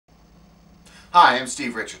Hi, I'm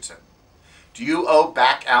Steve Richardson. Do you owe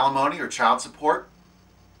back alimony or child support?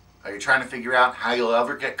 Are you trying to figure out how you'll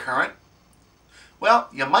ever get current? Well,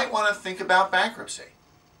 you might want to think about bankruptcy,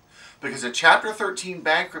 because a Chapter 13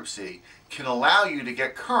 bankruptcy can allow you to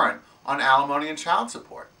get current on alimony and child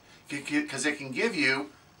support, because it can give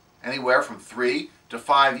you anywhere from 3 to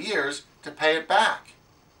 5 years to pay it back.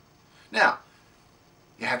 Now,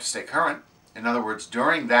 you have to stay current. In other words,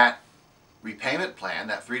 during that repayment plan,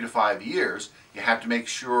 that 3 to 5 years, you have to make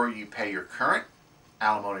sure you pay your current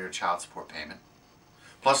alimony or child support payment,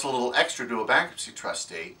 plus a little extra to a bankruptcy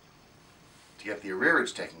trustee to get the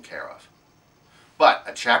arrearage taken care of. But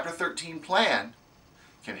a Chapter 13 plan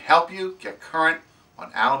can help you get current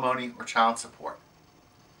on alimony or child support.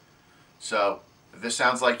 So, if this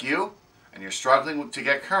sounds like you, and you're struggling to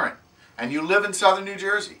get current, and you live in Southern New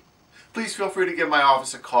Jersey, please feel free to give my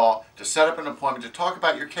office a call to set up an appointment to talk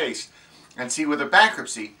about your case and see whether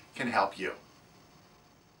bankruptcy can help you.